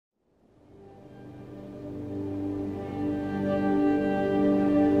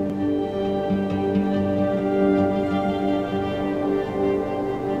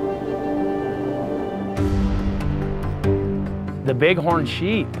bighorn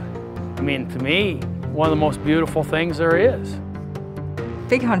sheep. I mean, to me, one of the most beautiful things there is.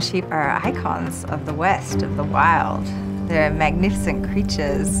 Bighorn sheep are icons of the West, of the wild. They're magnificent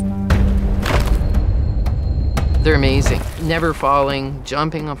creatures. They're amazing. Never falling,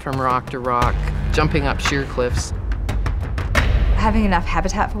 jumping up from rock to rock, jumping up sheer cliffs. Having enough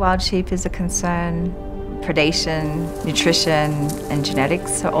habitat for wild sheep is a concern. Predation, nutrition, and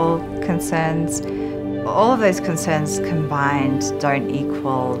genetics are all concerns. All of those concerns combined don't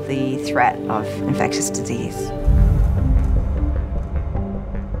equal the threat of infectious disease.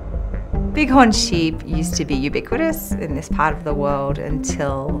 Bighorn sheep used to be ubiquitous in this part of the world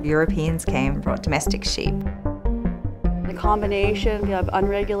until Europeans came and brought domestic sheep. The combination of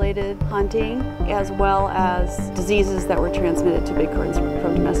unregulated hunting as well as diseases that were transmitted to bighorns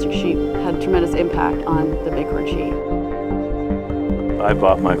from domestic sheep had a tremendous impact on the bighorn sheep. I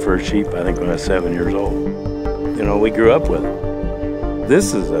bought my first sheep, I think, when I was 7 years old. You know, we grew up with it.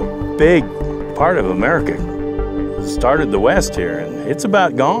 This is a big part of America. It started the West here, and it's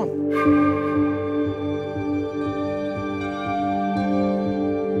about gone.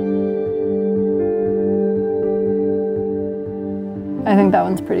 I think that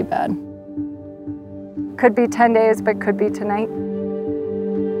one's pretty bad. Could be 10 days, but could be tonight.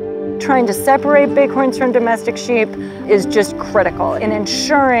 Trying to separate bighorns from domestic sheep is just critical in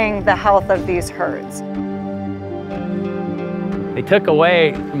ensuring the health of these herds. They took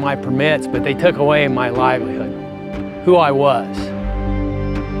away my permits, but they took away my livelihood, who I was.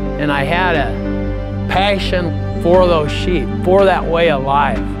 And I had a passion for those sheep, for that way of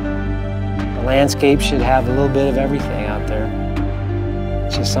life. The landscape should have a little bit of everything out there.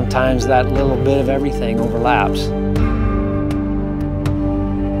 It's just sometimes that little bit of everything overlaps.